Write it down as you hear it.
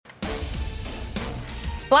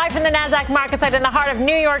Live from the NASDAQ market site in the heart of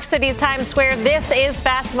New York City's Times Square, this is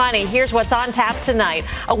Fast Money. Here's what's on tap tonight.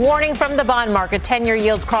 A warning from the bond market. 10-year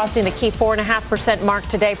yields crossing the key 4.5% mark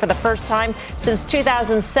today for the first time since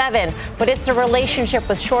 2007. But it's a relationship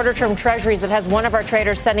with shorter-term treasuries that has one of our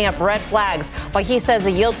traders sending up red flags, while he says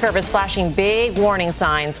the yield curve is flashing big warning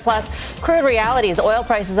signs. Plus, crude realities. Oil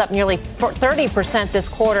prices up nearly 30% this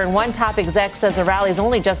quarter, and one top exec says the rally's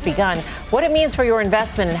only just begun. What it means for your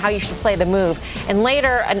investment and how you should play the move. And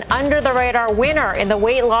later, an under-the-radar winner in the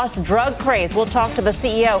weight loss drug craze. We'll talk to the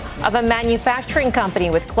CEO of a manufacturing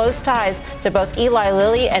company with close ties to both Eli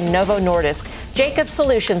Lilly and Novo Nordisk. Jacobs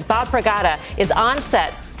Solutions' Bob Pragada is on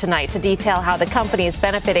set tonight to detail how the company is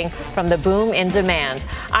benefiting from the boom in demand.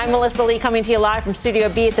 I'm Melissa Lee, coming to you live from Studio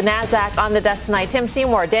B at the NASDAQ. On the desk tonight, Tim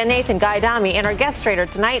Seymour, Dan Nathan, Guy Adami, and our guest trader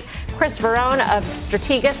tonight, Chris Verone of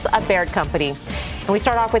Strategas, a Baird company. And we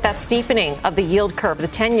start off with that steepening of the yield curve. The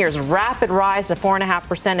 10 years rapid rise to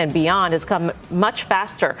 4.5% and beyond has come much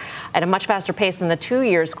faster, at a much faster pace than the 2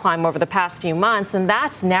 years climb over the past few months. And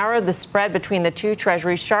that's narrowed the spread between the two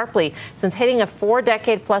treasuries sharply. Since hitting a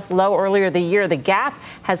 4-decade-plus low earlier the year, the gap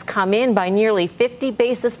has come in by nearly 50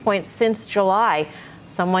 basis points since July.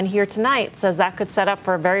 Someone here tonight says that could set up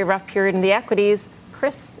for a very rough period in the equities.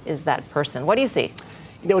 Chris is that person. What do you see?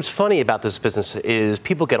 You know, what's funny about this business is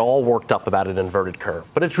people get all worked up about an inverted curve,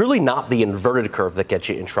 but it's really not the inverted curve that gets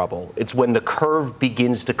you in trouble. It's when the curve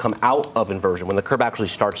begins to come out of inversion, when the curve actually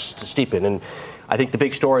starts to steepen. And I think the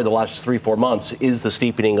big story of the last 3-4 months is the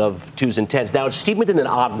steepening of 2s and 10s. Now, it's steepened in an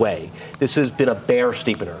odd way. This has been a bear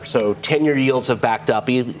steepener. So 10-year yields have backed up,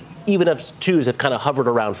 even if 2s have kind of hovered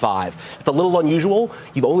around 5. It's a little unusual.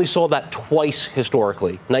 You've only saw that twice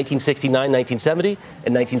historically, 1969, 1970,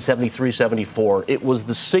 and 1973, 74. It was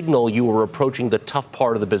the signal you were approaching the tough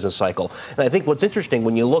part of the business cycle. And I think what's interesting,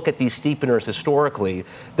 when you look at these steepeners historically,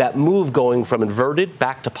 that move going from inverted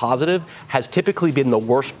back to positive has typically been the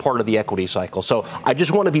worst part of the equity cycle. So I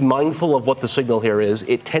just want to be mindful of what the signal here is.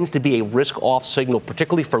 It tends to be a risk-off signal,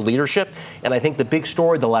 particularly for leadership. And I think the big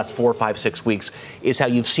story the last 4, 5, 6 weeks is how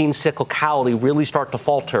you've seen cyclicality really start to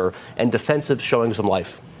falter and defensive showing some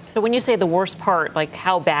life. So when you say the worst part, like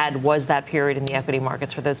how bad was that period in the equity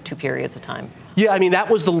markets for those 2 periods of time? Yeah, I mean, that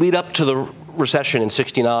was the lead up to the recession in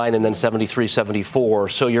 69 and then 73, 74.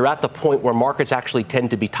 So you're at the point where markets actually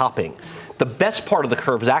tend to be topping. The best part of the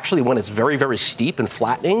curve is actually when it's very, very steep and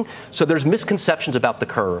flattening. So there's misconceptions about the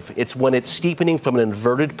curve. It's when it's steepening from an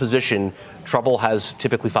inverted position, trouble has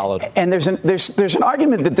typically followed. And there's an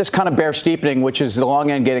argument that this kind of bear steepening, which is the long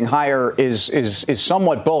end getting higher, is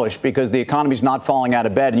somewhat bullish because the economy's not falling out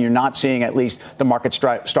of bed and you're not seeing at least the market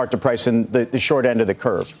start to price in the short end of the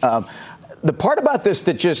curve. The part about this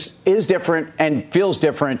that just is different and feels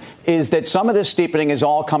different is that some of this steepening is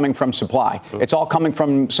all coming from supply. It's all coming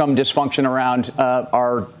from some dysfunction around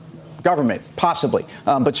our government, possibly,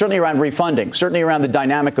 but certainly around refunding, certainly around the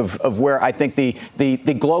dynamic of where I think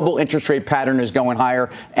the global interest rate pattern is going higher.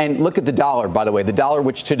 And look at the dollar, by the way, the dollar,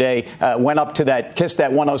 which today went up to kissed that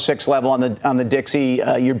 106 level on the Dixie.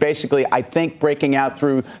 You're basically, I think, breaking out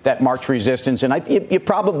through that March resistance. And you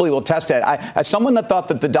probably will test that. As someone that thought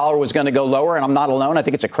that the dollar was going to go lower, and I'm not alone, I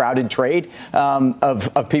think it's a crowded trade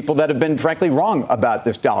of people that have been, frankly, wrong about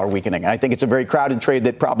this dollar weakening. I think it's a very crowded trade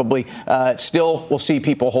that probably still will see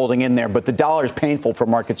people holding in there, but the dollar is painful for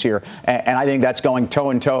markets here, and I think that's going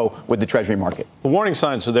toe-in-toe with the Treasury market. The warning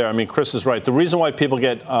signs are there. I mean, Chris is right. The reason why people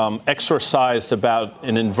get exorcised about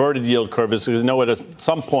an inverted yield curve is because they know at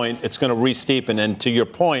some point it's going to re-steepen, and to your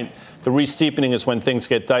point, the re-steepening is when things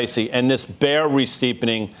get dicey. And this bear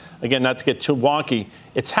re-steepening, again, not to get too wonky,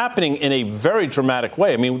 it's happening in a very dramatic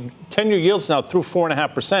way. I mean, 10-year yields now through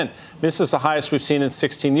 4.5%. This is the highest we've seen in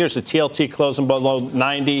 16 years. The TLT closing below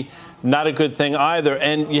 90. Not a good thing either.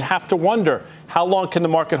 And you have to wonder, how long can the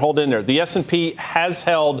market hold in there? The S&P has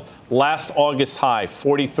held last August high,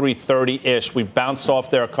 4330-ish. We've bounced off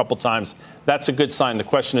there a couple times. That's a good sign. The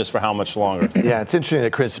question is for how much longer. Yeah, it's interesting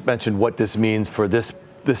that Chris mentioned what this means for this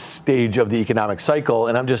stage of the economic cycle.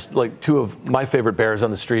 And I'm just like two of my favorite bears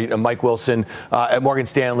on the street, Mike Wilson at Morgan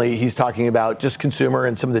Stanley. He's talking about just consumer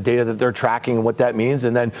and some of the data that they're tracking and what that means.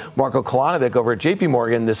 And then Marko Kolanovic over at JP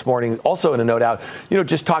Morgan this morning, also in a note out,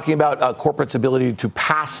 just talking about corporate's ability to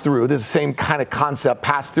pass through. This is the same kind of concept,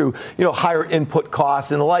 pass through, higher input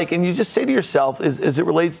costs and the like. And you just say to yourself, as it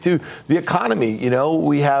relates to the economy,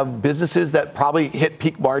 we have businesses that probably hit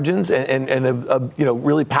peak margins and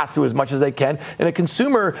really pass through as much as they can. And a consumer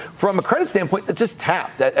consumer, from a credit standpoint, that's just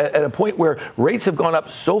tapped at a point where rates have gone up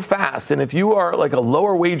so fast. And if you are like a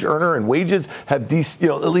lower wage earner and wages have,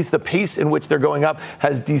 at least the pace in which they're going up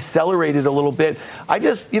has decelerated a little bit, I'm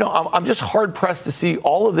just hard pressed to see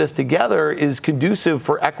all of this together is conducive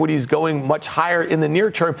for equities going much higher in the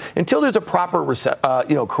near term until there's a proper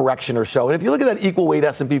correction or so. And if you look at that equal weight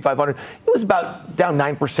S&P 500, it was about down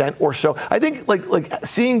 9% or so. I think like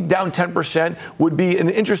seeing down 10% would be an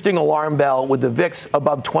interesting alarm bell with the VIX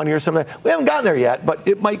above 20 or something. We haven't gotten there yet, but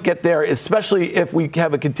it might get there, especially if we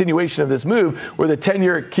have a continuation of this move where the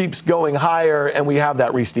 10-year keeps going higher and we have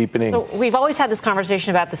that re-steepening. So we've always had this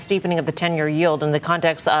conversation about the steepening of the 10-year yield in the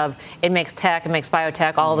context of it makes tech, it makes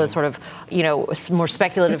biotech, all of those sort of, more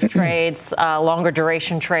speculative trades, longer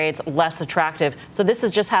duration trades, less attractive. So this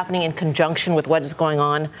is just happening in conjunction with what is going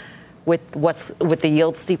on with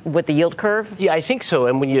the yield curve? Yeah, I think so.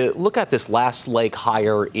 And when you look at this last leg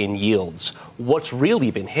higher in yields, what's really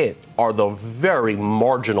been hit are the very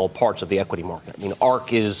marginal parts of the equity market. I mean,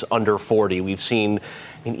 ARK is under 40. We've seen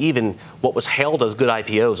even what was hailed as good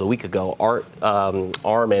IPOs a week ago,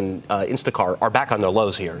 ARM and Instacart are back on their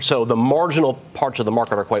lows here. So the marginal parts of the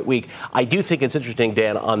market are quite weak. I do think it's interesting,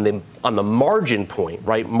 Dan, on the margin point,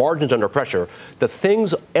 right? Margins under pressure. The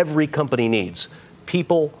things every company needs,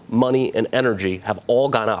 people, money, and energy, have all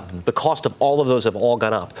gone up. The cost of all of those have all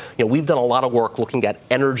gone up. We've done a lot of work looking at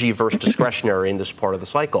energy versus discretionary in this part of the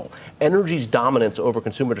cycle. Energy's dominance over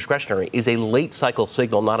consumer discretionary is a late cycle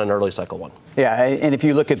signal, not an early cycle one. Yeah, and if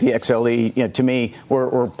you look at the XLE, to me,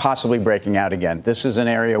 we're possibly breaking out again. This is an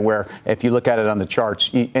area where, if you look at it on the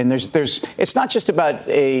charts, and it's not just about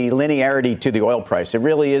a linearity to the oil price. It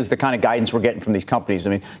really is the kind of guidance we're getting from these companies. I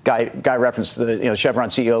mean, Guy referenced the Chevron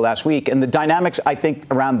CEO last week, and the dynamics, I think,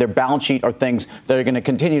 around their balance sheet are things that are going to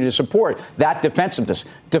continue to support that defensiveness.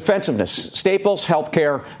 Staples,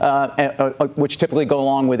 healthcare, which typically go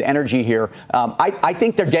along with energy here. I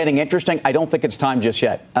think they're getting interesting. I don't think it's time just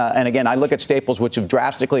yet. And again, I look at Staples, which have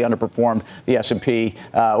drastically underperformed the S&P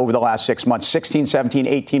over the last 6 months, 16, 17,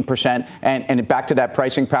 18%. And back to that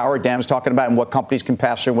pricing power Dan's talking about and what companies can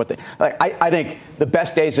pass through. I think the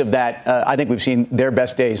best days of that, I think we've seen their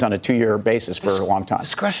best days on a 2-year basis for a long time.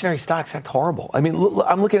 Discretionary stocks act horrible. I mean,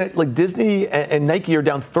 I'm looking at like Disney and Nike are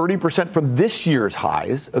down 30% from this year's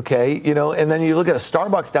highs, okay? And then you look at a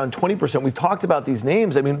Starbucks down 20%. We've talked about these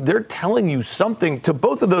names. I mean, they're telling you something to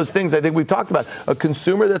both of those things. I think we've talked about a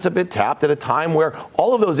consumer that's a bit tapped at a time where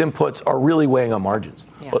all of those inputs are really weighing on margins.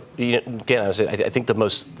 Yeah. Well, Dan, I think the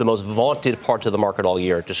most vaunted parts of the market all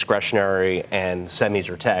year, discretionary and semis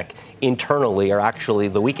or tech, internally are actually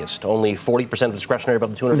the weakest. Only 40% of discretionary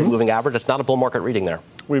above the 200-day moving average. It's not a bull market reading there.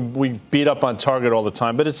 We beat up on Target all the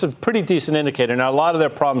time, but it's a pretty decent indicator. Now, a lot of their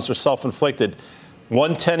problems are self-inflicted.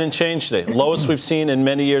 110 and change today. Lowest we've seen in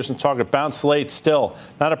many years in Target. Bounced late still.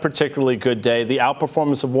 Not a particularly good day. The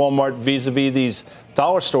outperformance of Walmart vis-a-vis these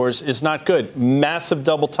dollar stores is not good. Massive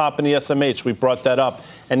double top in the SMH. We brought that up.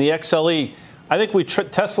 And the XLE, I think we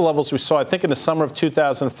test the levels we saw, I think in the summer of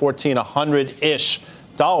 2014, $100-ish.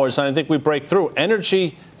 And I think we break through.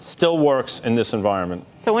 Energy still works in this environment.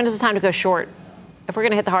 So when is it time to go short? If we're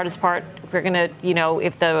going to hit the hardest part, if we're going to,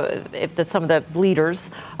 if some of the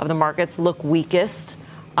leaders of the markets look weakest,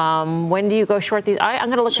 when do you go short these?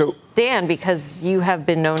 I'm going to look at Dan, because you have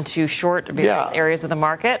been known to short various areas of the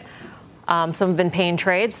market. Some have been pain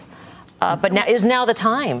trades, but now is the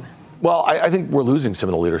time. Well, I think we're losing some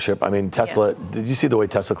of the leadership. I mean, Tesla, did you see the way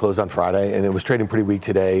Tesla closed on Friday? And it was trading pretty weak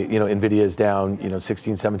today. NVIDIA is down,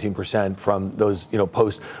 16, 17% from those,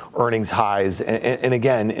 post-earnings highs. And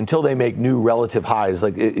again, until they make new relative highs,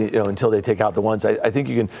 like, until they take out the ones, I think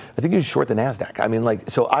you can short the NASDAQ. I mean,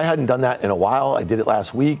 so I hadn't done that in a while. I did it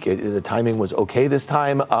last week. The timing was okay this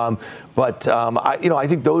time. But I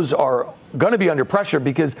think those are going to be under pressure,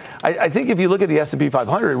 because I think if you look at the S&P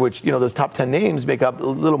 500, which, those top 10 names make up a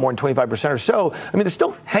little more than 25% or so, I mean, they're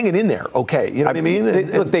still hanging in there. Okay. You know what I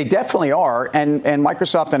mean? Look, they definitely are. And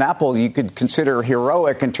Microsoft and Apple, you could consider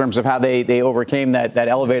heroic in terms of how they overcame that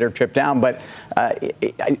elevator trip down. But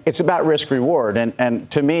it's about risk reward. And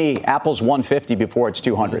to me, Apple's 150 before it's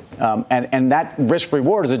 200. And that risk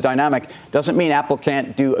reward is a dynamic. Doesn't mean Apple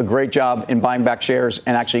can't do a great job in buying back shares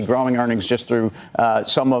and actually growing earnings just through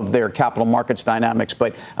some of their capital markets dynamics.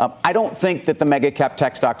 But I don't think that the mega cap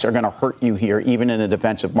tech stocks are going to hurt you here, even in a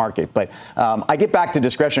defensive market. But I get back to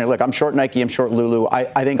discretionary. Look, I'm short Nike. I'm short Lulu.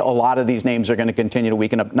 I think a lot of these names are going to continue to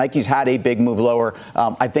weaken up. Nike's had a big move lower.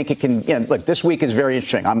 I think it can. Look, this week is very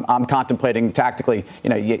interesting. I'm contemplating tactically.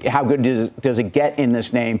 How good does it get in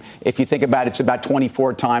this name? If you think about it, it's about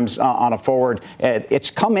 24 times on a forward.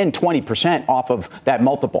 It's come in 20% off of that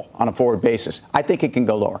multiple on a forward basis. I think it can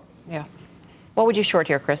go lower. Yeah. What would you short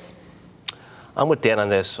here, Chris? I'm with Dan on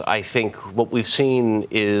this. I think what we've seen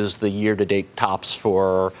is the year-to-date tops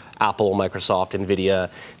for Apple, Microsoft, NVIDIA.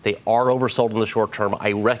 They are oversold in the short term.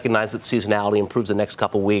 I recognize that seasonality improves the next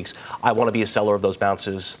couple weeks. I want to be a seller of those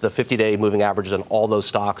bounces. The 50-day moving averages on all those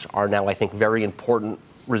stocks are now, I think, very important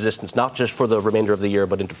resistance, not just for the remainder of the year,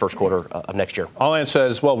 but into first quarter of next year. I'll answer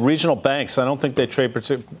as well. Regional banks, I don't think they trade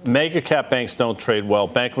mega cap banks don't trade well.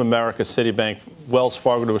 Bank of America, Citibank, Wells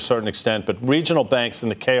Fargo to a certain extent, but regional banks in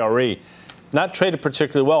the KRE, not traded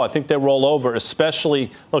particularly well. I think they roll over,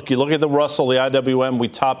 especially, look, you look at the Russell, the IWM, we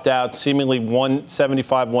topped out, seemingly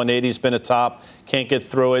 175, 180 has been a top, can't get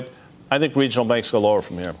through it. I think regional banks go lower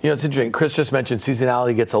from here. You know, it's interesting. Chris just mentioned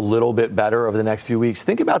seasonality gets a little bit better over the next few weeks.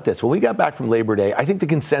 Think about this. When we got back from Labor Day, I think the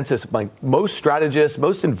consensus among most strategists,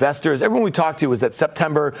 most investors, everyone we talked to was that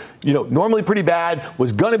September, normally pretty bad,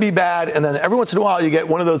 was going to be bad. And then every once in a while, you get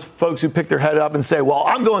one of those folks who pick their head up and say, well,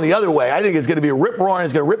 I'm going the other way. I think it's going to be a rip-roaring.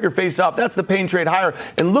 It's going to rip your face off. That's the pain trade higher.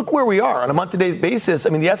 And look where we are on a month-to-date basis. I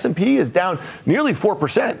mean, the S&P is down nearly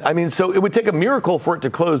 4%. I mean, so it would take a miracle for it to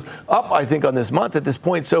close up, I think, on this month at this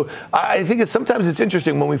point. So I think sometimes it's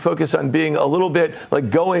interesting when we focus on being a little bit like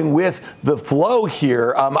going with the flow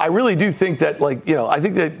here. I really do think that, I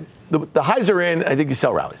think that the highs are in. I think you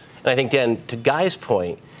sell rallies. And I think, Dan, to Guy's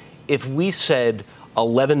point, if we said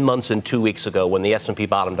 11 months and 2 weeks ago when the S&P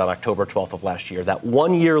bottomed on October 12th of last year, that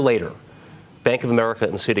 1 year later, Bank of America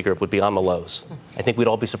and Citigroup would be on the lows. I think we'd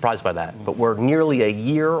all be surprised by that. But we're nearly a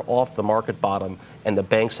year off the market bottom, and the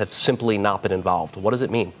banks have simply not been involved. What does it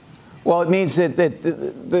mean? Well, it means that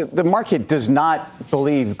the market does not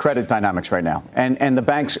believe credit dynamics right now. And the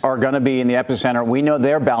banks are going to be in the epicenter. We know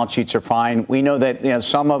their balance sheets are fine. We know that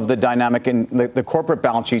some of the dynamic in the corporate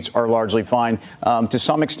balance sheets are largely fine. To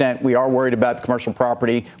some extent, we are worried about commercial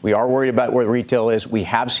property. We are worried about where the retail is. We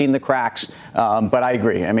have seen the cracks. But I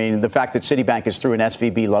agree. I mean, the fact that Citibank is through an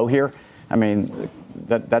SVB low here, I mean,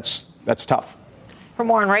 that's tough. For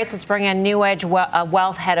more on rates, let's bring in New Edge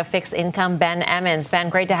Wealth Head of Fixed Income, Ben Emmons. Ben,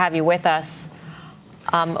 great to have you with us.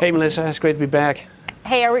 Hey, Melissa, it's great to be back.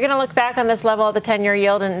 Hey, are we going to look back on this level of the 10-year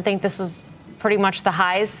yield and think this is pretty much the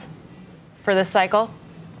highs for this cycle?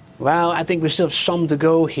 Well, I think we still have some to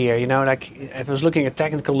go here. If I was looking at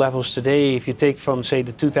technical levels today, if you take from, say,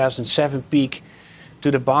 the 2007 peak to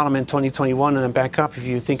the bottom in 2021 and then back up, if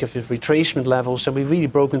you think of the retracement levels, then we've really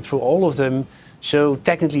broken through all of them. So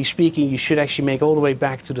technically speaking, you should actually make all the way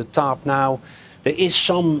back to the top. Now, there is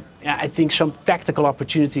some tactical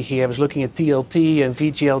opportunity here. I was looking at TLT and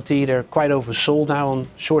VGLT. They're quite oversold now on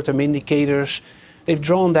short-term indicators. They've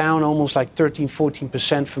drawn down almost like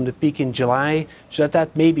 13-14% from the peak in July. So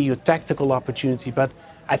that may be your tactical opportunity. But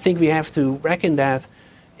I think we have to reckon that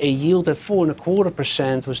a yield at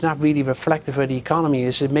 4.25% was not really reflective of where the economy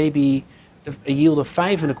is. It may be a yield of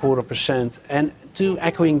 5.25%. And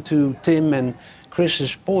echoing to Tim and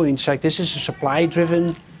Chris's points, like this is a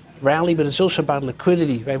supply-driven rally, but it's also about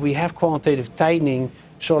liquidity, right? We have quantitative tightening.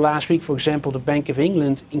 So last week, for example, the Bank of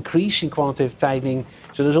England increasing quantitative tightening.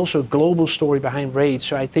 So there's also a global story behind rates.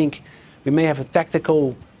 So I think we may have a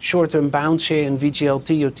tactical short-term bounce here in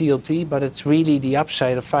VGLT or TLT, but it's really the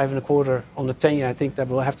upside of 5.25 on the 10-year. I think that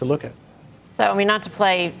we'll have to look at. So, I mean, not to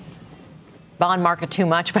play bond market too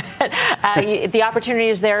much, but the opportunity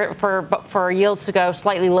is there for yields to go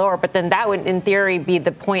slightly lower. But then that would, in theory, be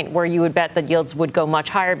the point where you would bet that yields would go much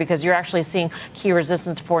higher because you're actually seeing key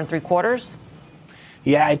resistance 4.75.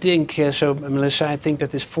 Yeah, I think so, Melissa. I think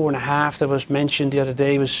that this 4.5 that was mentioned the other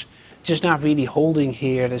day was just not really holding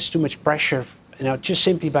here. There's too much pressure, just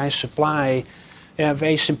simply by supply.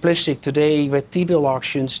 Very simplistic today with T-bill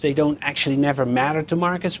auctions. They don't actually never matter to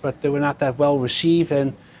markets, but they were not that well received.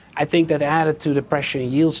 And I think that added to the pressure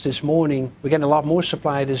in yields this morning. We're getting a lot more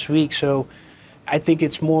supply this week, so I think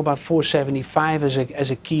it's more about 4.75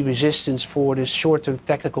 as a key resistance for this short-term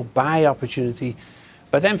technical buy opportunity.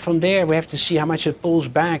 But then from there, we have to see how much it pulls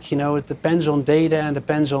back. It depends on data and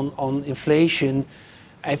depends on inflation.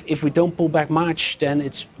 If we don't pull back much, then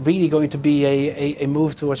it's really going to be a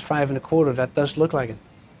move towards 5.25. That does look like it.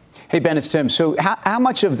 Hey, Ben, it's Tim. So how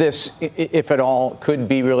much of this, if at all, could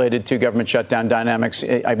be related to government shutdown dynamics?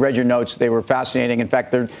 I read your notes. They were fascinating. In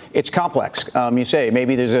fact, it's complex. You say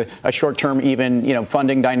maybe there's a short-term even,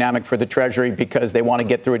 funding dynamic for the Treasury because they want to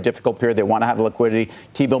get through a difficult period. They want to have liquidity.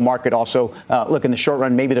 T-bill market also, look, in the short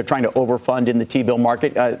run, maybe they're trying to overfund in the T-bill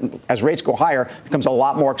market. As rates go higher, it becomes a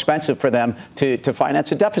lot more expensive for them to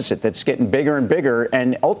finance a deficit that's getting bigger and bigger.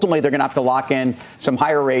 And ultimately, they're going to have to lock in some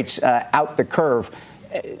higher rates out the curve.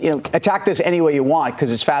 Attack this any way you want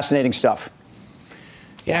because it's fascinating stuff.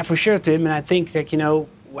 Yeah, for sure, Tim. And I think that,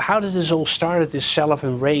 how did this all start, this sell-off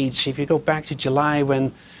in rates? If you go back to July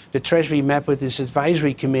when the Treasury met with this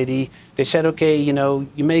advisory committee. They said, okay, you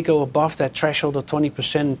may go above that threshold of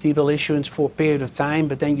 20% T-bill issuance for a period of time,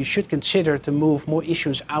 but then you should consider to move more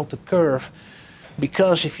issuance out the curve,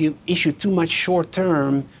 because if you issue too much short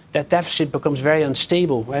term, that deficit becomes very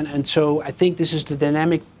unstable. And so I think this is the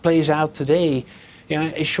dynamic plays out today.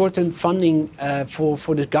 A short-term funding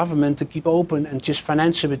for the government to keep open and just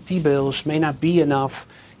finance it with T-bills may not be enough.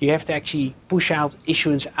 You have to actually push out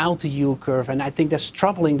issuance out the yield curve, and I think that's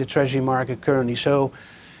troubling the Treasury market currently. So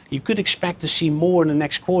you could expect to see more in the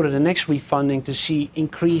next quarter, the next refunding, to see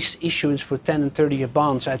increased issuance for 10 and 30-year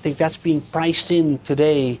bonds. I think that's being priced in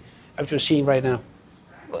today, as we're seeing right now.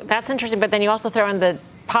 That's interesting, but then you also throw in the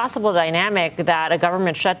possible dynamic that a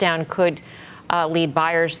government shutdown could lead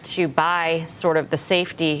buyers to buy sort of the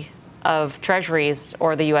safety of treasuries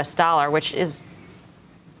or the U.S. dollar, which is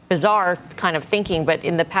bizarre kind of thinking, but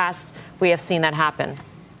in the past we have seen that happen.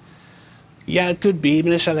 Yeah, it could be,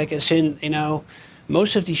 Melissa. Like as in,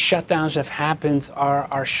 most of these shutdowns that have happened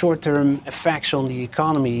are short-term effects on the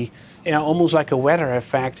economy, almost like a weather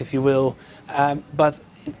effect, if you will. But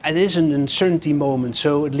it is an uncertainty moment,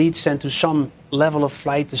 so it leads then to some level of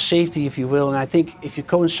flight to safety, if you will. And I think if you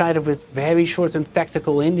coincide it with very short-term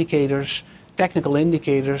technical indicators, and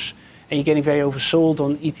you're getting very oversold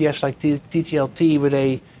on ETFs like TTLT with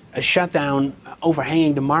a shutdown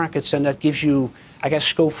overhanging the markets, and that gives you, I guess,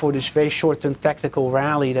 scope for this very short-term technical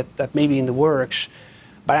rally that may be in the works.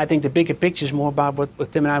 But I think the bigger picture is more about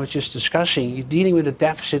what Tim and I were just discussing. You're dealing with a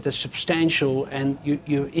deficit that's substantial, and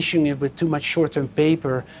you're issuing it with too much short-term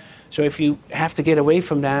paper. So if you have to get away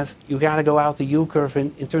from that, you got to go out the yield curve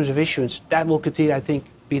in terms of issuance. That will continue, I think,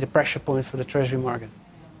 be the pressure point for the Treasury market.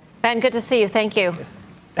 Ben, good to see you. Thank you. Thank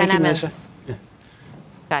Ben you, Emmons. Melissa.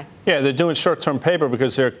 Okay. Yeah, they're doing short-term paper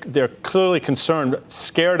because they're clearly concerned,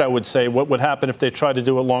 scared, I would say, what would happen if they try to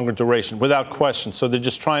do a longer duration, without question. So they're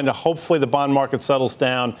just trying to, hopefully the bond market settles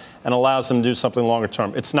down and allows them to do something longer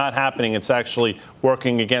term. It's not happening. It's actually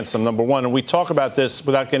working against them, number one. And we talk about this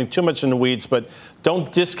without getting too much in the weeds, but don't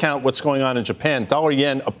discount what's going on in Japan. Dollar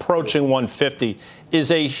yen approaching 150 is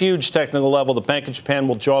a huge technical level. The Bank of Japan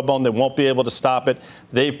will jawbone. They won't be able to stop it.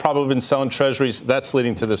 They've probably been selling treasuries. That's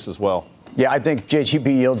leading to this as well. Yeah, I think JGB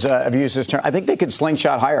yields, I've used this term, I think they could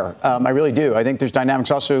slingshot higher. I really do. I think there's dynamics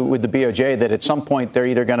also with the BOJ that at some point they're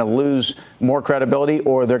either going to lose more credibility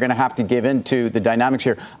or they're going to have to give in to the dynamics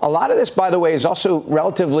here. A lot of this, by the way, is also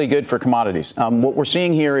relatively good for commodities. What we're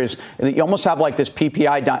seeing here is that you almost have like this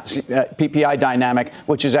PPI dynamic,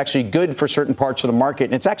 which is actually good for certain parts of the market.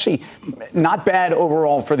 And it's actually not bad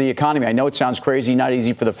overall for the economy. I know it sounds crazy, not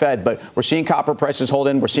easy for the Fed, but we're seeing copper prices hold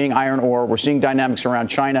in. We're seeing iron ore. We're seeing dynamics around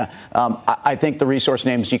China. I think the resource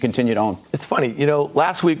names you continue to own. It's funny.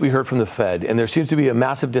 Last week we heard from the Fed, and there seems to be a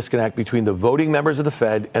massive disconnect between the voting members of the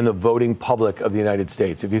Fed and the voting public of the United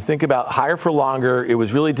States. If you think about higher for longer, it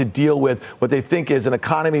was really to deal with what they think is an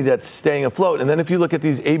economy that's staying afloat. And then if you look at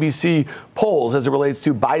these ABC polls as it relates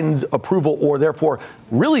to Biden's approval or therefore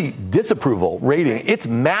really disapproval rating, it's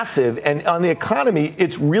massive. And on the economy,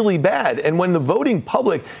 it's really bad. And when the voting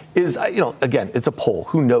public is, again, it's a poll,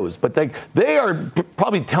 who knows? But they are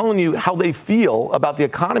probably telling you how they feel about the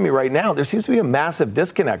economy right now. There seems to be a massive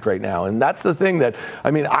disconnect right now. And that's the thing that,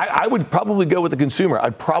 I would probably go with the consumer.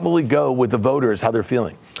 I'd probably go with the voters, how they're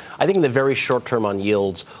feeling. I think in the very short term on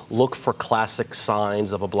yields, look for classic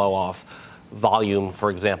signs of a blow-off. Volume,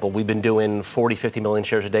 for example, we've been doing 40, 50 million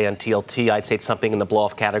shares a day on TLT. I'd say it's something in the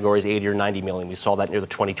blow-off categories, 80 or 90 million. We saw that near the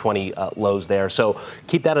 2020 lows there. So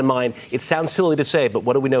keep that in mind. It sounds silly to say, but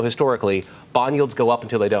what do we know historically? Bond yields go up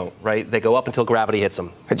until they don't, right? They go up until gravity hits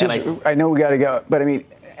them. I know we got to go, but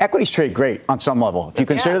equities trade great on some level. If you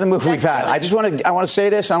consider the move we've had, I want to say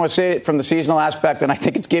this. I want to say it from the seasonal aspect, and I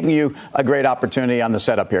think it's giving you a great opportunity on the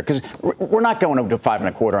setup here because we're not going up to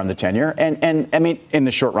 5.25 on the 10-year, and in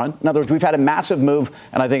the short run. In other words, we've had a massive move,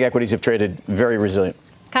 and I think equities have traded very resilient.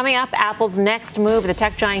 Coming up, Apple's next move, the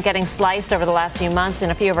tech giant getting sliced over the last few months,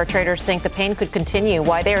 and a few of our traders think the pain could continue.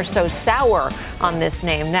 Why they are so sour on this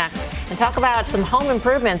name next. And talk about some home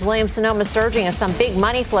improvements. Williams-Sonoma surging as some big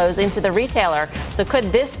money flows into the retailer. So could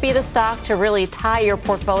this be the stock to really tie your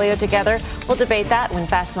portfolio together? We'll debate that when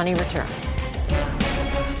Fast Money returns.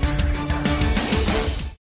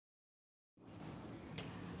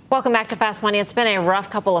 Welcome back to Fast Money. It's been a rough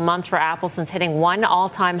couple of months for Apple since hitting one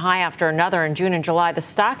all-time high after another in June and July. The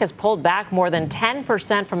stock has pulled back more than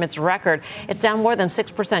 10% from its record. It's down more than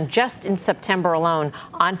 6% just in September alone,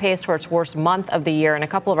 on pace for its worst month of the year. And a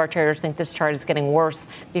couple of our traders think this chart is getting worse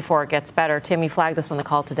before it gets better. Tim, you flagged this on the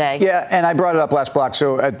call today. Yeah, and I brought it up last block.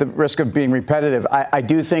 So at the risk of being repetitive, I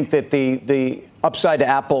do think that the upside to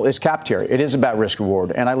Apple is capped here. It is about risk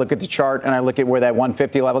reward. And I look at the chart and I look at where that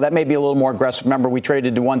 150 level, that may be a little more aggressive. Remember, we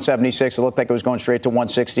traded to 176. It looked like it was going straight to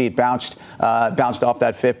 160. It bounced off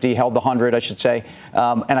that 50, held the 100, I should say.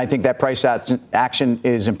 And I think that price action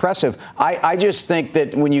is impressive. I just think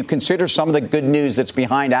that when you consider some of the good news that's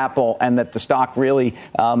behind Apple and that the stock really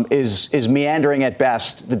is meandering at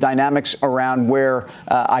best, the dynamics around where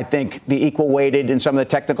I think the equal weighted and some of the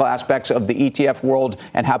technical aspects of the ETF world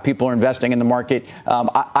and how people are investing in the market,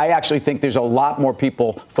 I actually think there's a lot more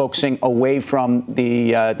people focusing away from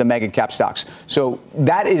the mega cap stocks. So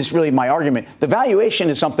that is really my argument. The valuation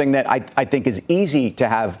is something that I think is easy to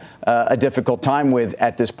have a difficult time with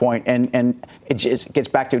at this point, and it just gets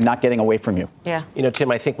back to not getting away from you. Yeah. You know,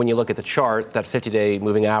 Tim, I think when you look at the chart, that 50-day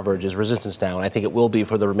moving average is resistance now, and I think it will be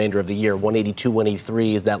for the remainder of the year. 182,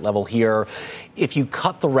 183 is that level here. If you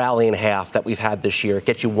cut the rally in half that we've had this year, it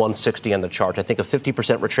gets you 160 on the chart. I think a 50%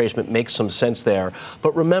 retracement makes some sense there.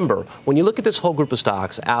 But remember, when you look at this whole group of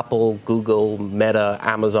stocks, Apple, Google, Meta,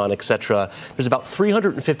 Amazon, et cetera, there's about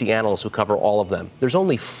 350 analysts who cover all of them. There's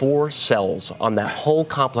only 4 sells on that whole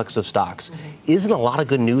complex of stocks. Isn't a lot of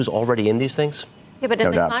good news already in these things? Yeah, but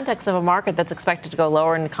in the context of a market that's expected to go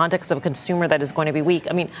lower, in the context of a consumer that is going to be weak,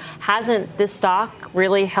 I mean, hasn't this stock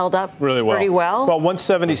really held up pretty well? Well,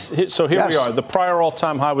 170. So here we are. The prior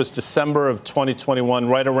all-time high was December of 2021,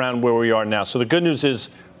 right around where we are now. So the good news is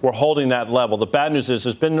we're holding that level. The bad news is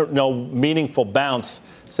there's been no meaningful bounce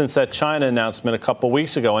since that China announcement a couple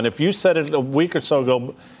weeks ago. And if you said it a week or so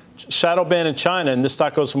ago, shadow ban in China, and this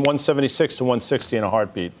stock goes from 176 to 160 in a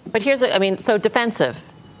heartbeat. But here's, so defensive.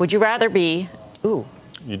 Would you rather be, you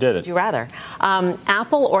did it. Would you rather,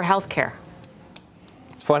 Apple or healthcare?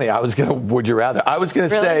 It's funny. Would you rather? I was going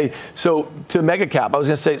to say, so to mega cap, I was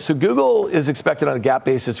going to say, so Google is expected on a GAAP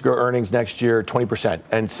basis to grow earnings next year 20%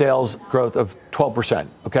 and sales growth of 12%.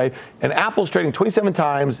 Okay. And Apple's trading 27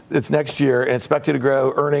 times its next year and expected to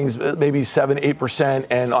grow earnings maybe 7-8%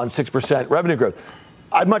 and on 6% revenue growth.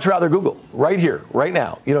 I'd much rather Google right here, right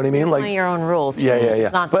now. You know what I mean? Like your own rules. Yeah.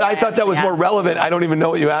 But I thought that was more relevant. I don't even know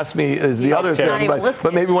what you asked me is the other thing.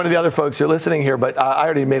 But maybe one of the other folks are listening here. But I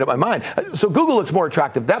already made up my mind. So Google looks more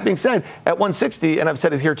attractive. That being said, at 160, and I've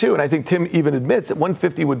said it here too, and I think Tim even admits that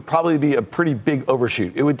 150 would probably be a pretty big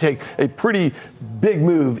overshoot. It would take a pretty big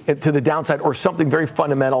move to the downside or something very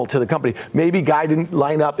fundamental to the company. Maybe Guy didn't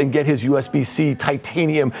line up and get his USB-C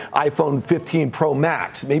titanium iPhone 15 Pro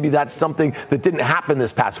Max. Maybe that's something that didn't happen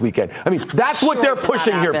this past weekend. I mean, that's what they're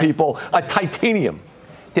pushing here, people. A titanium.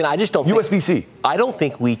 Then I just don't USB-C. I don't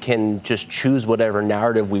think we can just choose whatever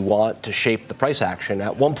narrative we want to shape the price action.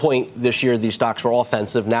 At one point this year, these stocks were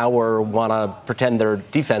offensive. Now we want to pretend they're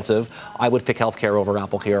defensive. I would pick healthcare over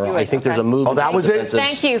Apple here. I think there's a move. Oh, that was it?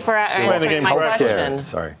 Thank you for answering my question.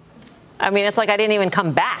 Sorry. I mean, it's like I didn't even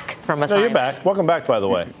come back from a No, you're back. Welcome back, by the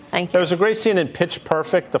way. Thank you. There was a great scene in Pitch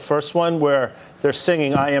Perfect, the first one, where they're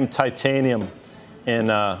singing I Am Titanium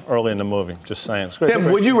early in the movie. Just saying.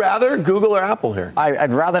 Tim, would you rather Google or Apple here?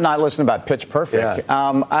 I'd rather not listen about Pitch Perfect.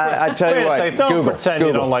 Yeah. I tell you what, don't pretend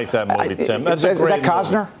you don't like that movie, Tim. Is that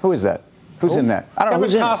Costner? Movie. Who is that? Who's in that? I don't know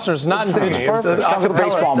who's in it. Costner's not in Pitch Perfect. Sounds like a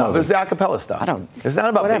baseball movie. There's the acapella stuff. It's not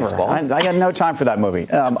about baseball. I got no time for that movie.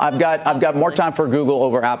 I've got more time for Google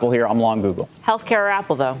over Apple here. I'm long Google. Healthcare or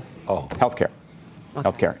Apple, though? Oh, healthcare.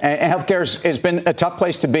 Healthcare. And healthcare has been a tough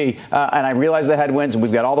place to be. And I realize the headwinds, and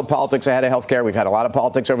we've got all the politics ahead of healthcare. We've had a lot of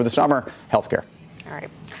politics over the summer. Healthcare. All right.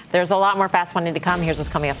 There's a lot more fast money to come. Here's what's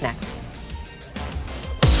coming up next.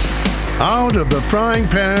 Out of the frying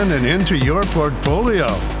pan and into your portfolio.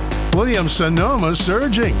 Williams-Sonoma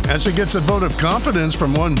surging as it gets a vote of confidence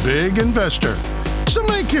from one big investor. So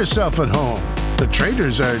make yourself at home. The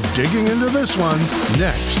traders are digging into this one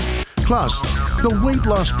next. Plus, the weight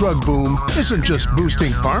loss drug boom isn't just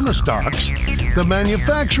boosting pharma stocks. The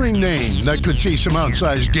manufacturing name that could see some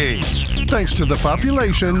outsized gains thanks to the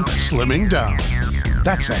population slimming down.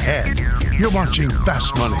 That's ahead. You're watching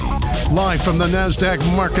Fast Money, live from the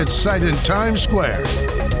NASDAQ market site in Times Square.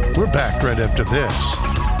 We're back right after this.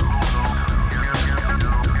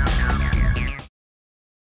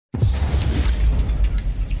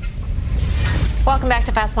 Welcome back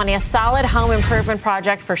to Fast Money. A solid home improvement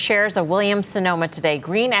project for shares of Williams-Sonoma today.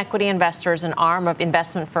 Green equity investors, an arm of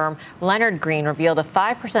investment firm Leonard Green, revealed a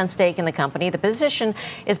 5% stake in the company. The position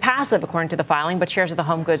is passive, according to the filing, but shares of the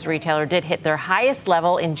home goods retailer did hit their highest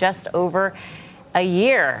level in just over a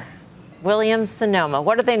year. Williams-Sonoma,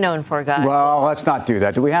 what are they known for, guys? Well, let's not do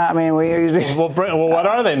that. Do we have? I mean, well, what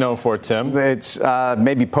are they known for, Tim? It's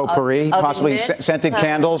maybe potpourri, possibly scented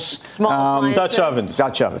candles, Dutch ovens.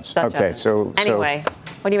 Dutch ovens. Okay, so anyway,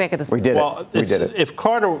 what do you make of this? We did it. We did it. If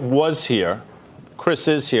Carter was here, Chris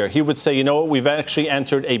is here, he would say, you know what, we've actually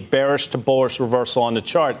entered a bearish to bullish reversal on the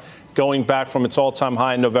chart. Going back from its all-time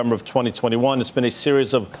high in November of 2021. It's been a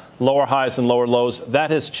series of lower highs and lower lows.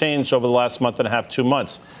 That has changed over the last month and a half, 2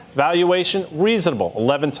 months. Valuation, reasonable.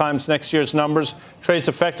 11 times next year's numbers. Trades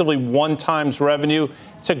effectively 1 times revenue.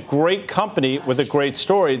 It's a great company with a great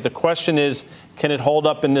story. The question is, can it hold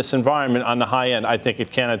up in this environment on the high end? I think it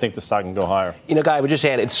can. I think the stock can go higher. You know, Guy, I would just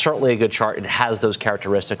add, it's certainly a good chart. It has those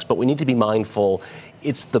characteristics, but we need to be mindful.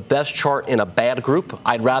 It's the best chart in a bad group.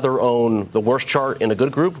 I'd rather own the worst chart in a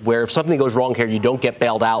good group, where if something goes wrong here, you don't get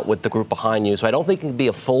bailed out with the group behind you. So I don't think it can be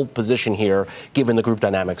a full position here, given the group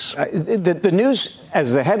dynamics. The news,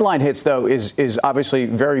 as the headline hits, though, is obviously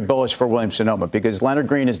very bullish for Williams-Sonoma, because Leonard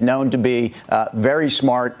Green is known to be very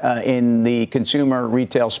smart in the consumer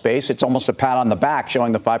retail space. It's almost a pat on the back,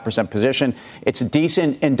 showing the 5% position. It's a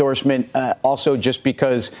decent endorsement, also just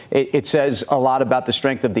because it says a lot about the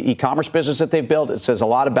strength of the e-commerce business that they've built. It says a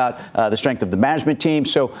lot about the strength of the management team.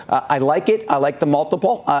 So I like it. I like the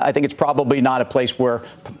multiple. I think it's probably not a place where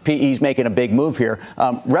PE is making a big move here.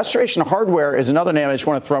 Restoration Hardware is another name I just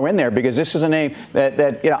want to throw in there, because this is a name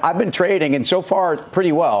that I've been trading, and so far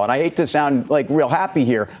pretty well. And I hate to sound like real happy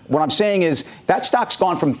here. What I'm saying is that stock's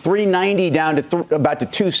gone from 390 down to about to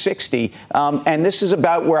 260, and this is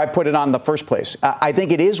about where I put it on the first place. I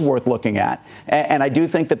think it is worth looking at, and I do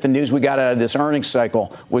think that the news we got out of this earnings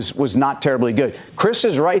cycle was not terribly good. Chris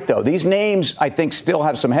is right, though. These names, I think, still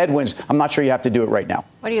have some headwinds. I'm not sure you have to do it right now.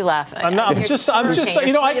 What are you laughing at? I'm just, I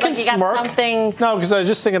can smirk. Something. No, because I was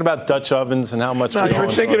just thinking about Dutch ovens and how much. No, you were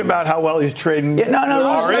thinking about how well he's trading. Yeah, no,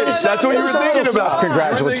 that's what you were thinking about.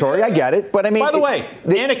 Congratulatory. I get it. But I mean, by the way,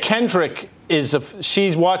 Anna Kendrick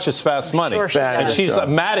she watches Fast Money, sure and she's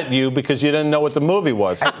mad at you because you didn't know what the movie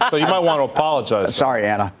was. So you might want to apologize. Sorry,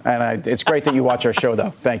 Anna. And it's great that you watch our show,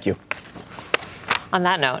 though. Thank you. On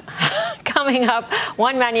that note, coming up,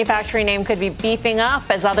 one manufacturing name could be beefing up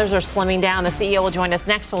as others are slimming down. The CEO will join us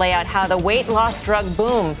next to lay out how the weight loss drug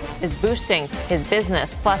boom is boosting his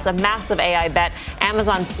business. Plus, a massive AI bet,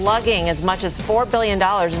 Amazon plugging as much as $4 billion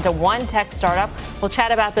into one tech startup. We'll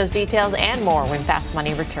chat about those details and more when Fast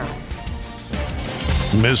Money returns.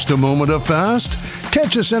 Missed a moment of Fast?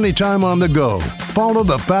 Catch us anytime on the go. Follow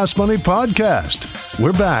the Fast Money podcast.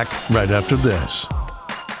 We're back right after this.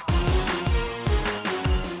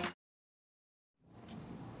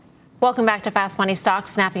 Welcome back to Fast Money. Stocks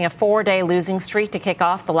snapping a 4-day losing streak to kick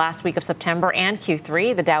off the last week of September and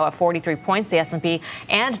Q3. The Dow at 43 points, the S&P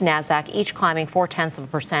and NASDAQ each climbing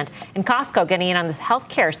 0.4%. And Costco getting in on this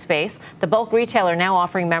healthcare space. The bulk retailer now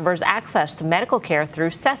offering members access to medical care through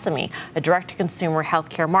Sesame, a direct-to-consumer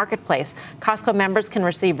healthcare marketplace. Costco members can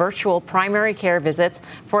receive virtual primary care visits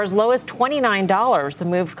for as low as $29. The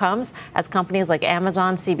move comes as companies like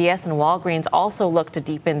Amazon, CVS, and Walgreens also look to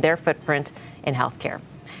deepen their footprint in healthcare.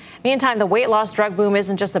 Meantime, the weight loss drug boom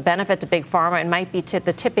isn't just a benefit to Big Pharma. It might be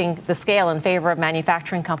tipping the scale in favor of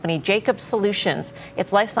manufacturing company Jacobs Solutions.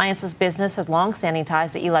 Its life sciences business has long-standing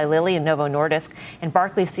ties to Eli Lilly and Novo Nordisk, and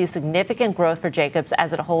Barclays sees significant growth for Jacobs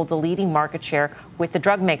as it holds a leading market share with the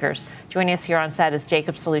drug makers. Joining us here on set is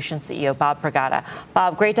Jacobs Solutions CEO Bob Pragada.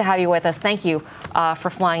 Bob, great to have you with us. Thank you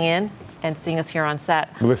for flying in and seeing us here on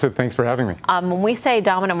set. Melissa, thanks for having me. When we say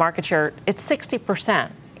dominant market share, it's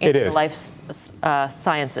 60%. It is. Life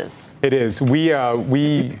sciences. It is. We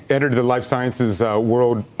entered the life sciences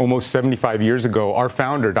world almost 75 years ago. Our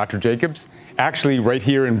founder, Dr. Jacobs, actually right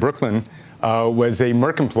here in Brooklyn, was a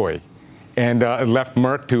Merck employee and left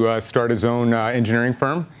Merck to start his own engineering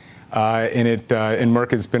firm. And Merck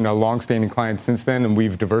has been a long-standing client since then, and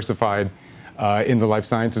we've diversified in the life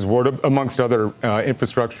sciences world, amongst other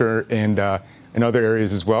infrastructure and other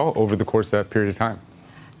areas as well over the course of that period of time.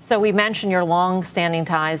 So we mentioned your long-standing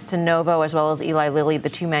ties to Novo as well as Eli Lilly, the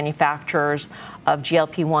two manufacturers of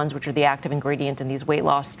GLP-1s, which are the active ingredient in these weight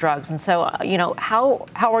loss drugs. And so, how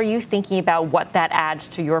are you thinking about what that adds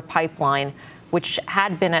to your pipeline, which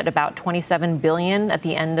had been at about $27 billion at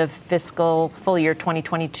the end of fiscal full year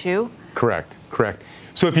 2022? Correct.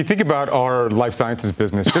 So if you think about our life sciences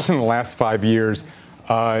business, just in the last 5 years,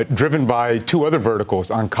 driven by two other verticals,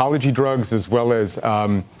 oncology drugs as well as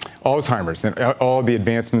Alzheimer's and all the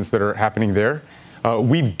advancements that are happening there.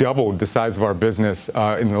 We've doubled the size of our business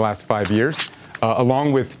in the last 5 years,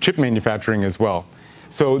 along with chip manufacturing as well.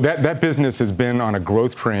 So that business has been on a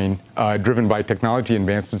growth train driven by technology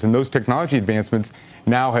advancements, and those technology advancements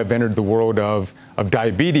now have entered the world of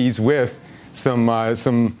diabetes with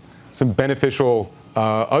some beneficial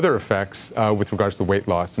other effects with regards to weight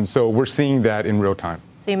loss. And so we're seeing that in real time.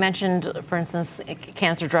 So you mentioned, for instance,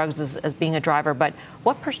 cancer drugs as being a driver, but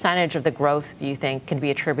what percentage of the growth do you think can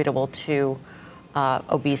be attributable to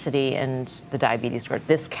obesity and the diabetes drug,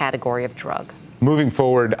 this category of drug? Moving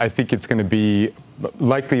forward, I think it's going to be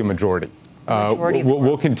likely a majority.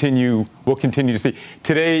 We'll continue to see.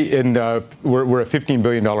 Today, we're a $15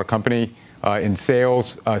 billion company in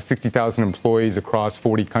sales, 60,000 employees across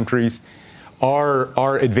 40 countries.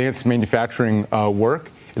 Our advanced manufacturing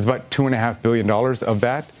work is about $2.5 billion of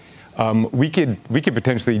that. We could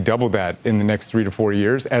potentially double that in the next 3 to 4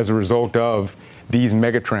 years as a result of these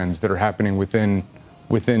mega trends that are happening within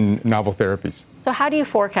novel therapies. So how do you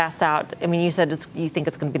forecast out? I mean, you said you think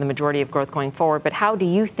it's going to be the majority of growth going forward, but how do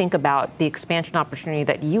you think about the expansion opportunity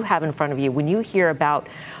that you have in front of you when you hear about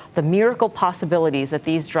the miracle possibilities that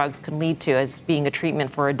these drugs can lead to as being a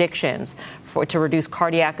treatment for addictions, to reduce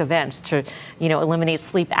cardiac events, to eliminate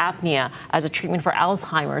sleep apnea, as a treatment for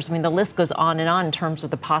Alzheimer's? I mean, the list goes on in terms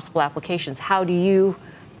of the possible applications. How do you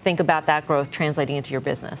think about that growth translating into your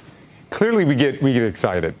business? Clearly, we get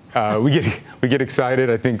excited. We get excited.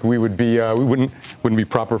 I think we wouldn't be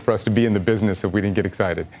proper for us to be in the business if we didn't get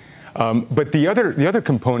excited. But the other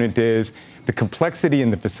component is the complexity in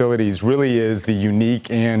the facilities really is the unique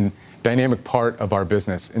and dynamic part of our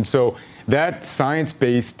business. And so that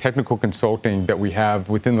science-based technical consulting that we have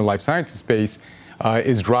within the life sciences space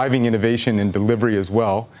is driving innovation and delivery as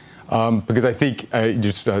well. Because I think I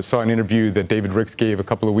just saw an interview that David Ricks gave a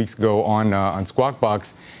couple of weeks ago on Squawk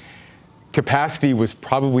Box. Capacity was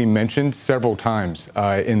probably mentioned several times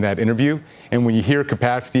in that interview. And when you hear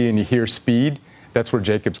capacity and you hear speed, that's where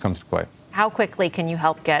Jacobs comes to play. How quickly can you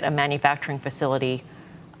help get a manufacturing facility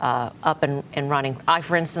up and running? I,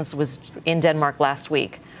 for instance, was in Denmark last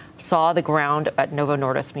week, saw the ground at Novo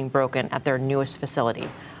Nordisk being broken at their newest facility.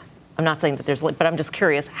 I'm not saying that but I'm just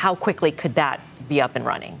curious, how quickly could that be up and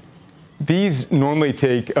running? These normally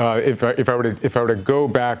take, if I were to go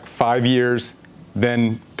back 5 years,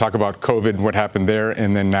 then talk about COVID and what happened there,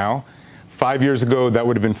 and then now. 5 years ago, that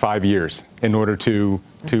would have been 5 years in order to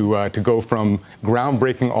go from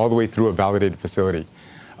groundbreaking all the way through a validated facility.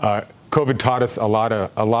 COVID taught us a lot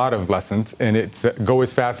of lessons, and it's go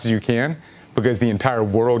as fast as you can because the entire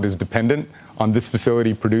world is dependent on this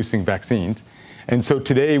facility producing vaccines. And so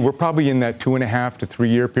today, we're probably in that 2.5 to 3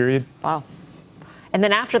 year period. Wow. And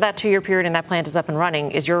then after that 2 year period and that plant is up and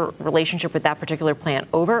running, is your relationship with that particular plant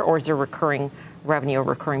over, or is there recurring revenue or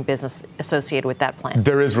recurring business associated with that plant?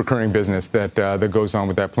 There is recurring business that goes on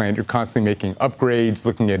with that plant. You're constantly making upgrades,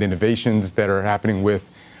 looking at innovations that are happening with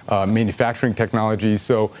manufacturing technologies.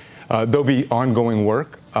 So there'll be ongoing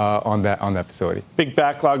work on that facility. Big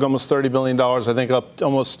backlog, almost $30 billion, I think up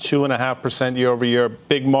almost 2.5% year over year.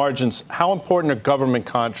 Big margins. How important are government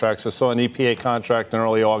contracts? I saw an EPA contract in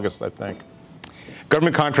early August, I think.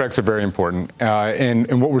 Government contracts are very important.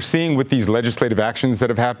 And what we're seeing with these legislative actions that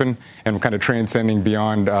have happened and kind of transcending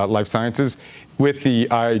beyond life sciences, with the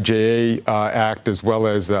IIJA Act as well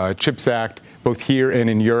as CHIPS Act, both here and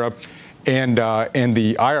in Europe, and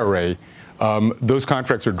the IRA, those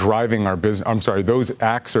contracts are driving our business. I'm sorry, those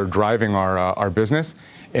acts are driving our business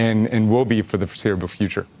and will be for the foreseeable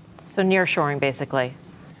future. So nearshoring, basically.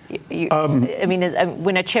 I mean,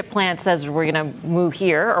 when a chip plant says we're going to move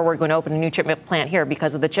here or we're going to open a new chip plant here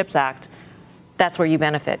because of the CHIPS Act, that's where you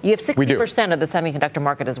benefit. You have 60% of the semiconductor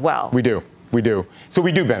market as well. We do. So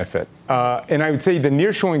we do benefit. And I would say the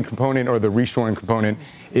nearshoring component or the reshoring component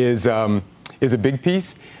is a big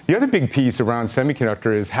piece. The other big piece around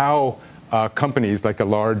semiconductor is how companies like a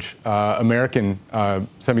large American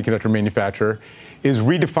semiconductor manufacturer is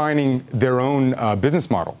redefining their own business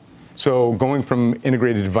model. So going from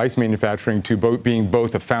integrated device manufacturing to being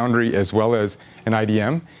both a foundry as well as an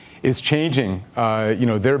IDM is changing,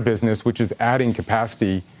 their business, which is adding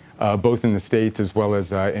capacity both in the States as well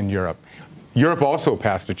as in Europe. Europe also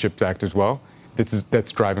passed a CHIPS Act as well.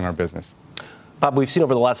 That's driving our business. Bob, we've seen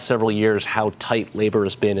over the last several years how tight labor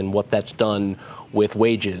has been and what that's done with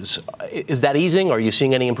wages. Is that easing? Are you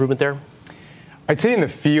seeing any improvement there? I'd say in the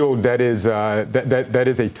field that is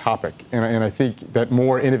a topic, and I think that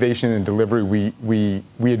more innovation and delivery,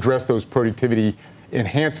 we address those productivity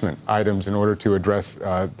enhancement items in order to address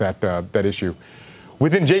that issue.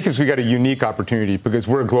 Within Jacobs, we got a unique opportunity because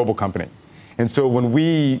we're a global company, and so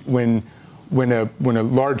when a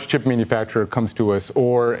large chip manufacturer comes to us,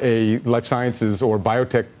 or a life sciences or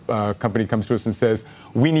biotech company comes to us and says,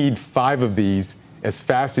 we need 5 of these as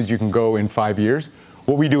fast as you can go in 5 years,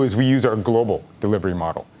 what we do is we use our global delivery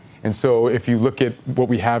model. And so if you look at what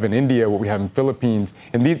we have in India, what we have in Philippines,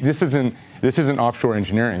 and this isn't offshore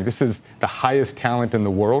engineering. This is the highest talent in the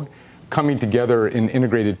world coming together in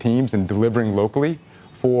integrated teams and delivering locally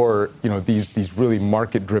for these really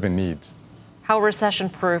market-driven needs. How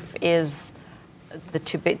recession-proof is the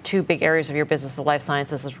two big areas of your business, the life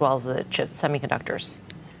sciences as well as the semiconductors?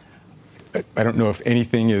 I don't know if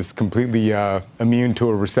anything is completely immune to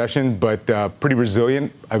a recession, but pretty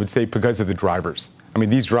resilient, I would say, because of the drivers. I mean,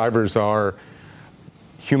 these drivers are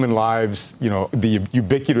human lives, the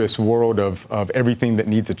ubiquitous world of everything that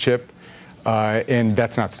needs a chip, and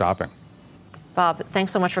that's not stopping. Bob,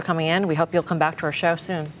 thanks so much for coming in. We hope you'll come back to our show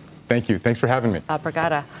soon. Thank you. Thanks for having me. Bob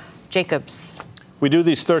Pragada. Jacobs. We do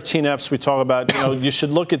these 13 Fs we talk about. You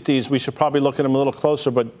should look at these. We should probably look at them a little closer.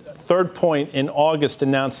 But Third Point in August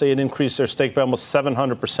announced they had increased their stake by almost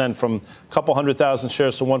 700% from a couple 100,000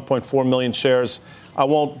 shares to 1.4 million shares. I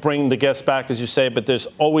won't bring the guests back, as you say, but there's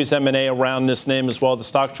always M&A around this name as well. The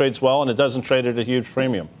stock trades well, and it doesn't trade at a huge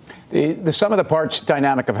premium. The sum of the parts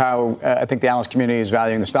dynamic of how I think the analyst community is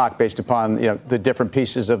valuing the stock based upon the different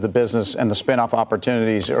pieces of the business and the spin-off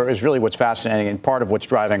opportunities is really what's fascinating and part of what's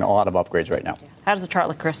driving a lot of upgrades right now. How does the chart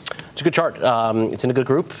look, Chris? It's a good chart. It's in a good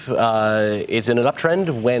group. It's in an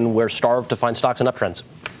uptrend when we're starved to find stocks in uptrends.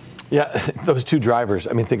 Yeah, those two drivers,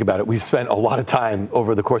 I mean, think about it. We've spent a lot of time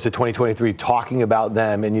over the course of 2023 talking about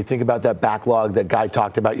them, and you think about that backlog that Guy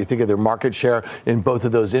talked about, you think of their market share in both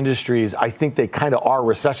of those industries. I think they kind of are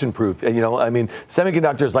recession-proof. And,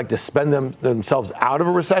 semiconductors like to spend themselves out of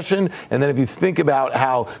a recession, and then if you think about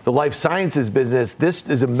how the life sciences business, this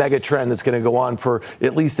is a mega trend that's going to go on for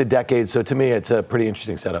at least a decade. So to me, it's a pretty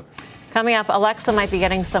interesting setup. Coming up, Alexa might be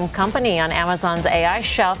getting some company on Amazon's AI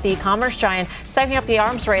shelf. The e-commerce giant stepping up the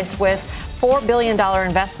arms race with $4 billion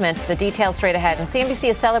investment. The details straight ahead. And CNBC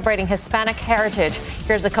is celebrating Hispanic heritage.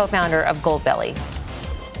 Here's the co-founder of Goldbelly.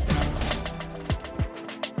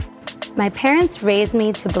 My parents raised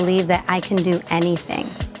me to believe that I can do anything.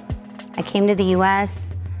 I came to the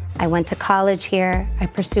U.S., I went to college here, I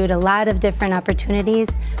pursued a lot of different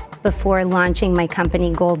opportunities before launching my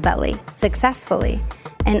company Goldbelly successfully.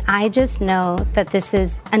 And I just know that this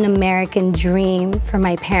is an American dream for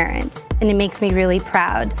my parents. And it makes me really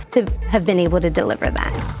proud to have been able to deliver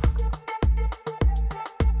that.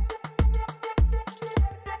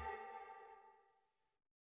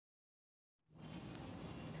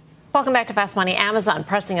 Welcome back to Fast Money. Amazon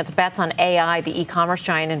pressing its bets on AI, the e-commerce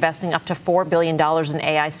giant investing up to $4 billion in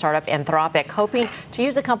AI startup Anthropic, hoping to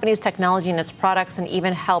use the company's technology in its products and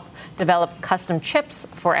even help develop custom chips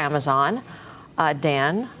for Amazon.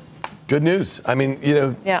 Dan? Good news. I mean,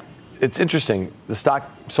 it's interesting. The stock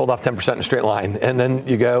sold off 10% in a straight line. And then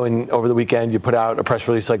you go and over the weekend, you put out a press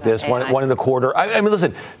release like this, one in the quarter. I mean,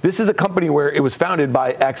 listen, this is a company where it was founded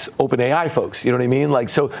by ex-OpenAI folks. You know what I mean?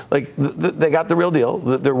 They got the real deal.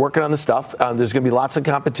 They're working on the stuff. There's going to be lots of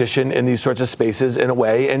competition in these sorts of spaces in a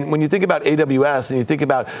way. And when you think about AWS and you think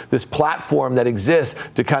about this platform that exists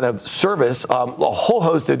to kind of service a whole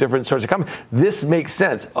host of different sorts of companies, this makes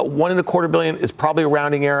sense. $1.25 billion is probably a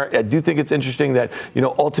rounding error. I do think it's interesting that,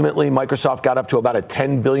 ultimately Microsoft got up to about a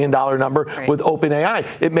 $10 billion number with OpenAI.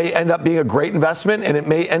 It may end up being a great investment, and it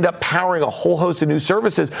may end up powering a whole host of new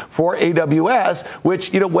services for AWS,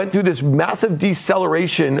 which went through this massive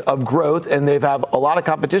deceleration of growth, and they've had a lot of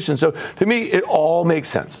competition. So to me, it all makes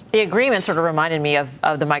sense. The agreement sort of reminded me of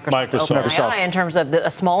the Microsoft OpenAI in terms of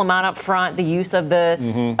a small amount up front, the use of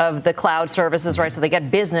the cloud services, right? So they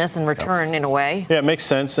get business in return in a way. Yeah, it makes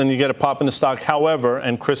sense, and you get a pop in the stock. However,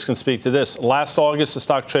 and Chris can speak to this, last August the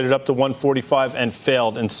stock traded up to 145 and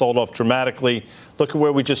failed and sold off dramatically. Look at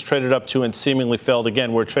where we just traded up to and seemingly failed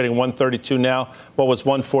again. We're trading 132 now. What was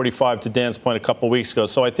 145 to Dan's point a couple of weeks ago?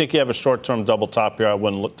 So I think you have a short-term double top here. I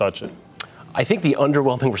wouldn't touch it. I think the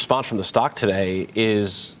underwhelming response from the stock today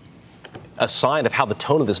is a sign of how the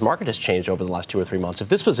tone of this market has changed over the last 2 or 3 months. If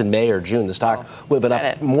this was in May or June, the stock would have been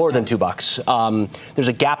up more than $2. There's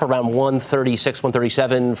a gap around 136,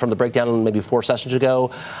 137 from the breakdown maybe 4 sessions ago.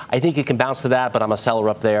 I think it can bounce to that, but I'm a seller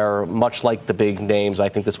up there. Much like the big names, I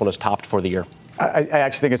think this one is topped for the year. I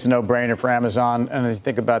actually think it's a no-brainer for Amazon. And as you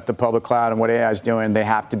think about the public cloud and what AI is doing, they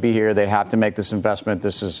have to be here. They have to make this investment.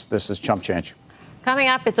 This is chump change. Coming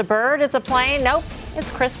up, it's a bird, it's a plane. Nope, it's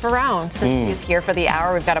Chris Verrone. Since he's here for the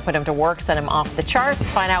hour, we've got to put him to work, send him off the charts,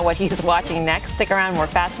 find out what he's watching next. Stick around, more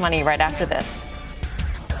Fast Money right after this.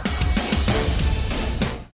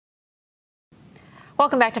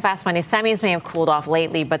 Welcome back to Fast Money. Semis may have cooled off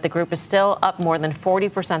lately, but the group is still up more than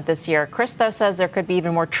 40% this year. Chris, though, says there could be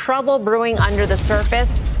even more trouble brewing under the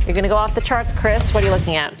surface. You're going to go off the charts, Chris. What are you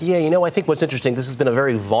looking at? Yeah, I think what's interesting, this has been a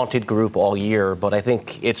very vaunted group all year, but I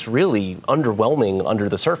think it's really underwhelming under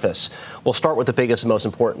the surface. We'll start with the biggest and most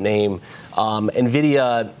important name.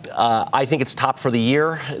 NVIDIA, I think it's top for the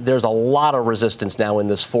year. There's a lot of resistance now in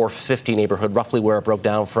this 450 neighborhood, roughly where it broke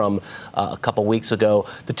down from a couple weeks ago.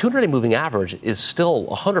 The 200-day moving average is still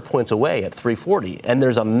 100 points away at 340, and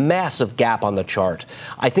there's a massive gap on the chart.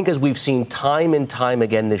 I think as we've seen time and time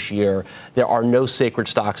again this year, there are no sacred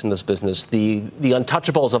stocks in this business. The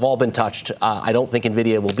untouchables have all been touched. I don't think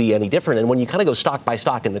NVIDIA will be any different. And when you kind of go stock by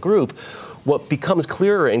stock in the group, what becomes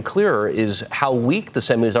clearer and clearer is how weak the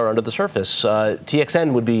semis are under the surface.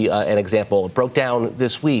 TXN would be an example. It broke down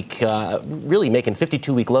this week, really making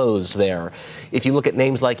 52-week lows there. If you look at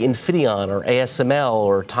names like Infineon or ASML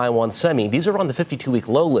or Taiwan Semi, these are on the 52-week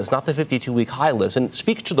low list, not the 52-week high list. And it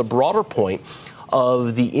speaks to the broader point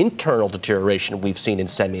of the internal deterioration we've seen in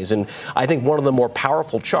semis. And I think one of the more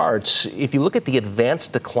powerful charts, if you look at the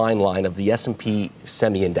advanced decline line of the S&P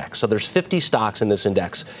Semi Index, so there's 50 stocks in this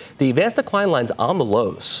index, the advanced decline line's on the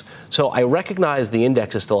lows. So I recognize the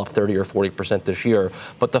index is still up 30 or 40% this year,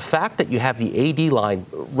 but the fact that you have the AD line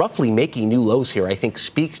roughly making new lows here, I think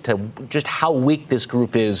speaks to just how weak this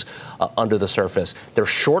group is under the surface. They're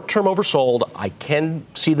short-term oversold. I can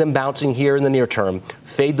see them bouncing here in the near term.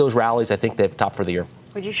 Fade those rallies. I think they've topped for the year.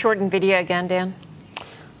 Would you short NVIDIA again, Dan?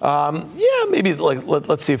 Yeah, maybe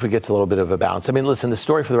let's see if it gets a little bit of a bounce. I mean, listen, the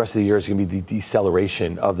story for the rest of the year is going to be the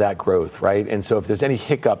deceleration of that growth, right? And so if there's any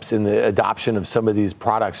hiccups in the adoption of some of these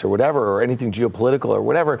products or whatever, or anything geopolitical or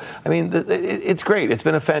whatever, I mean, it's great. It's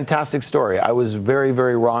been a fantastic story. I was very,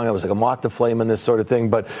 very wrong. I was like a moth to flame in this sort of thing.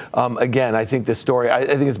 But again, I think the story, I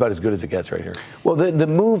think it's about as good as it gets right here. Well, the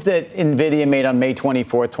move that NVIDIA made on May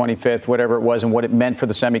 24th, 25th, whatever it was, and what it meant for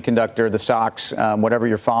the semiconductor, the stocks, whatever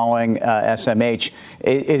you're following, SMH,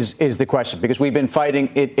 is the question, because we've been fighting.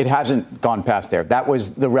 It hasn't gone past there. That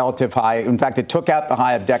was the relative high. In fact, it took out the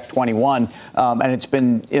high of DEC 21, and it's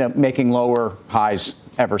been making lower highs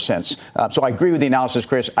ever since. So I agree with the analysis,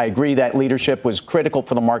 Chris. I agree that leadership was critical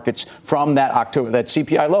for the markets from that October, that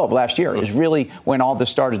CPI low of last year is really when all this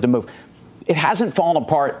started to move. It hasn't fallen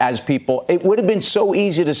apart as people. It would have been so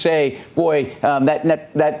easy to say, boy, that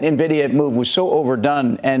NVIDIA move was so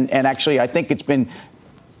overdone, and actually I think it's been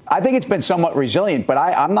somewhat resilient, but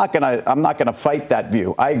I'm not gonna fight that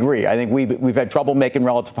view. I agree. I think we've had trouble making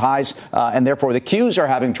relative highs, and therefore the Qs are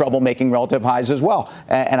having trouble making relative highs as well.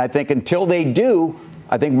 And I think until they do,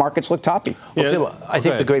 I think markets look toppy. Well, I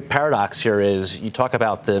think the great paradox here is you talk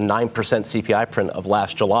about the 9% CPI print of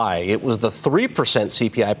last July. It was the 3%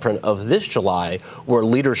 CPI print of this July where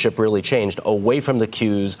leadership really changed away from the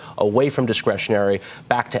Qs, away from discretionary,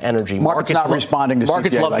 back to energy. Markets not responding to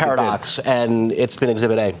markets CPI love like paradox, and it's been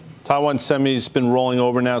Exhibit A. Taiwan Semi's been rolling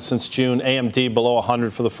over now since June. AMD below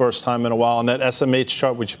 100 for the first time in a while. And that SMH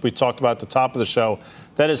chart, which we talked about at the top of the show,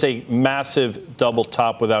 that is a massive double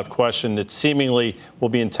top without question. It seemingly will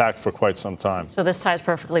be intact for quite some time. So this ties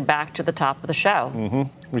perfectly back to the top of the show. Mm-hmm.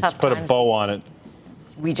 We just put a bow on it.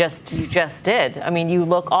 You just did. I mean, you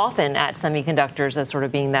look often at semiconductors as sort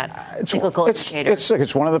of being that cyclical indicator.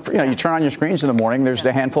 It's one of the, you turn on your screens in the morning, there's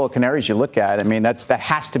the handful of canaries you look at. I mean, that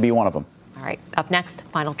has to be one of them. All right, up next,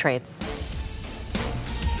 final trades.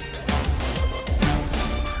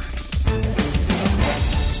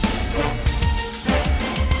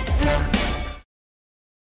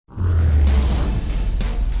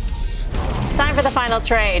 Time for the final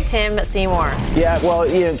trade. Tim Seymour. Yeah, well,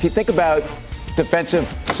 if you think about defensive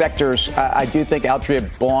sectors, I do think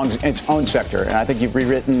Altria belongs in its own sector. And I think you've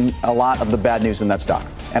rewritten a lot of the bad news in that stock.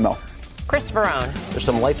 MO. Chris Verone. There's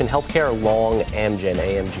some life and healthcare, Long, Amgen,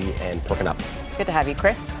 AMG, and perking up. Good to have you,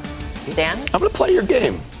 Chris. Dan? I'm going to play your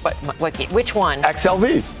game. Which one?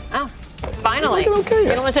 XLV. Oh, finally. Okay.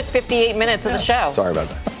 It only took 58 minutes of the show. Sorry about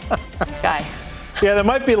that. Guy. Yeah, there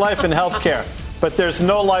might be life in healthcare, but there's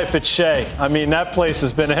no life at Shea. I mean, that place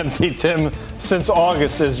has been empty, Tim, since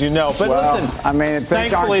August, as you know. But listen, I mean,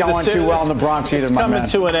 things aren't going too well in the Bronx either, my man.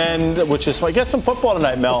 It's coming to an end, which is why get some football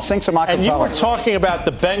tonight, Mel. Let's sing some acapella. And you were talking about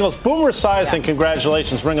the Bengals. Boomer Esiason,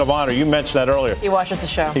 congratulations, Ring of Honor. You mentioned that earlier. He watches the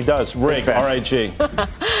show. He does. Rig, R-I-G.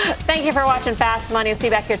 Thank you for watching Fast Money. We'll see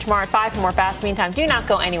you back here tomorrow at 5 for more Fast. Meantime, do not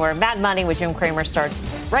go anywhere. Mad Money with Jim Cramer starts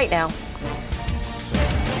right now.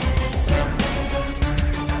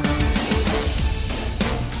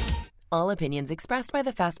 All opinions expressed by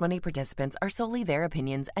the Fast Money participants are solely their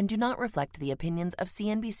opinions and do not reflect the opinions of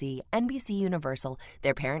CNBC, NBC Universal,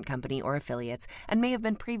 their parent company, or affiliates, and may have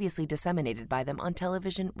been previously disseminated by them on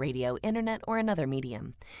television, radio, internet, or another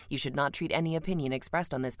medium. You should not treat any opinion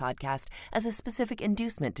expressed on this podcast as a specific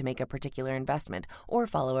inducement to make a particular investment or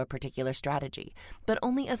follow a particular strategy, but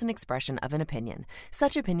only as an expression of an opinion.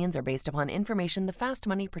 Such opinions are based upon information the Fast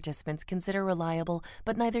Money participants consider reliable,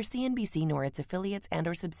 but neither CNBC nor its affiliates and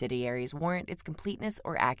or subsidiaries warrant its completeness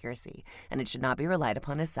or accuracy, and it should not be relied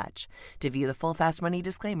upon as such. To view the full Fast Money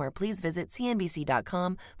disclaimer, please visit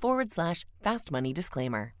cnbc.com/Fast Money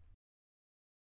Disclaimer.